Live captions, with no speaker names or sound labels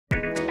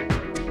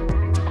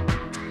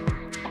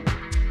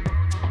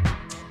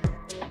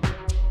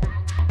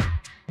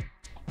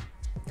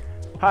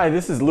Hi,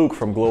 this is Luke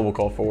from Global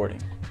Call Forwarding.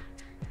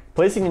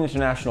 Placing an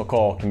international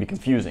call can be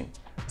confusing,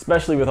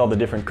 especially with all the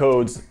different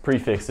codes,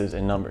 prefixes,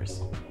 and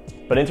numbers.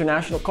 But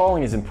international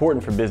calling is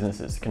important for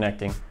businesses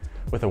connecting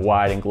with a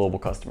wide and global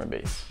customer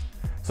base.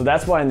 So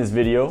that's why in this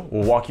video,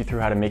 we'll walk you through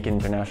how to make an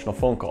international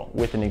phone call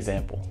with an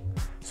example,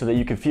 so that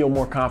you can feel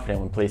more confident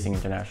when placing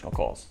international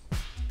calls.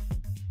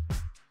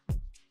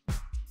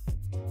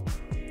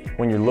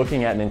 When you're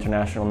looking at an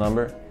international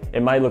number,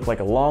 it might look like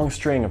a long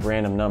string of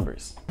random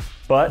numbers,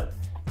 but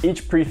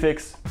each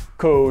prefix,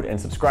 code, and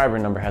subscriber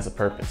number has a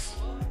purpose.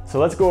 So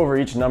let's go over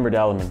each numbered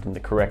element in the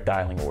correct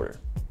dialing order.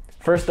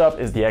 First up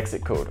is the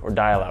exit code or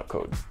dial-out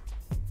code.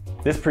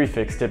 This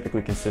prefix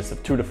typically consists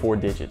of 2 to 4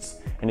 digits,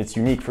 and it's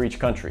unique for each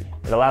country.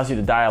 It allows you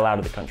to dial out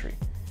of the country.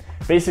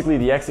 Basically,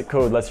 the exit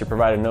code lets your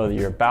provider know that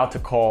you're about to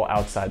call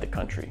outside the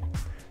country.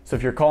 So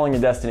if you're calling a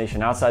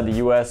destination outside the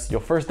US,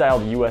 you'll first dial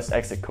the US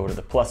exit code or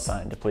the plus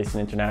sign to place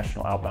an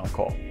international outbound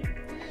call.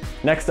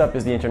 Next up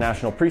is the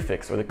international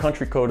prefix or the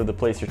country code of the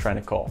place you're trying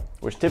to call,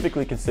 which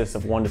typically consists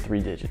of 1 to 3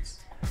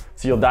 digits.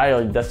 So you'll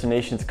dial your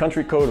destination's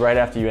country code right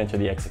after you enter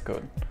the exit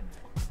code.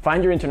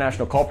 Find your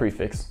international call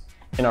prefix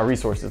in our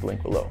resources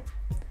link below.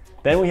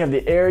 Then we have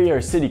the area or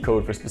city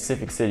code for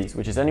specific cities,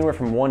 which is anywhere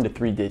from 1 to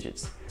 3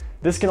 digits.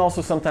 This can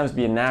also sometimes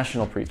be a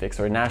national prefix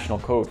or a national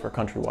code for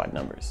countrywide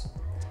numbers.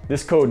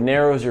 This code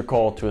narrows your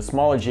call to a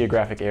smaller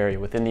geographic area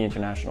within the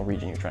international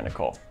region you're trying to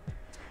call,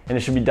 and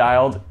it should be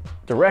dialed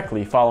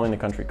directly following the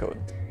country code.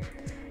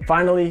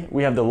 Finally,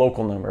 we have the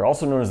local number,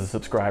 also known as the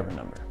subscriber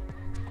number.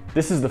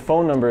 This is the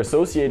phone number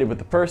associated with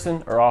the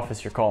person or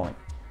office you're calling.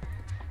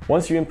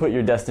 Once you input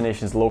your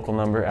destination's local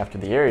number after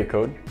the area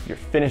code, you're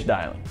finished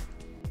dialing.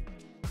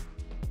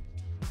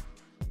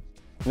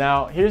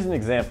 Now, here's an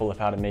example of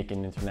how to make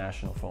an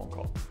international phone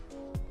call.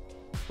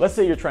 Let's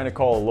say you're trying to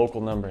call a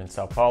local number in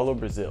Sao Paulo,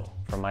 Brazil,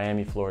 from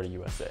Miami, Florida,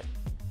 USA.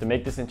 To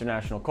make this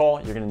international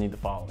call, you're going to need the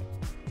following: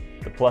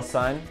 the plus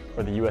sign,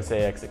 or the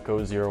USA exit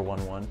code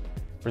 011,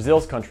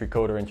 Brazil's country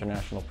code or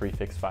international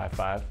prefix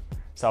 55,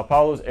 Sao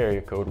Paulo's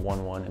area code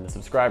 11, and the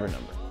subscriber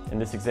number. In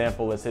this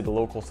example, let's say the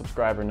local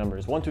subscriber number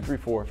is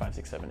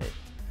 12345678.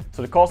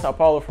 So to call Sao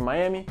Paulo from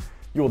Miami,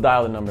 you will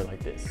dial the number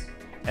like this.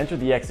 Enter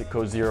the exit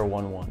code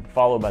 011,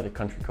 followed by the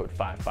country code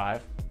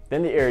 55,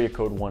 then the area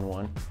code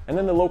 11, and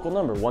then the local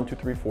number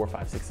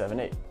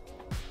 12345678.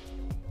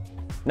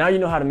 Now you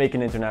know how to make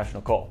an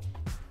international call.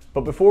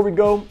 But before we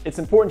go, it's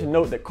important to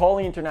note that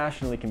calling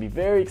internationally can be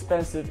very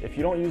expensive if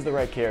you don't use the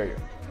right carrier.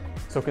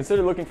 So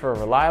consider looking for a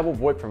reliable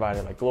VoIP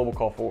provider like Global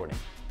Call Forwarding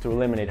to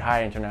eliminate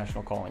high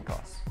international calling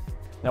costs.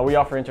 Now we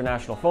offer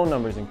international phone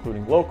numbers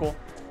including local,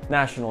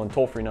 national, and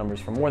toll-free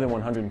numbers from more than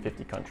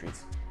 150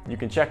 countries. You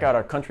can check out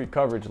our country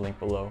coverage link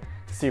below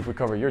to see if we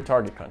cover your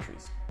target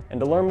countries.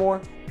 And to learn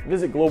more,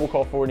 visit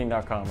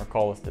globalcallforwarding.com or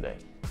call us today.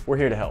 We're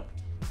here to help.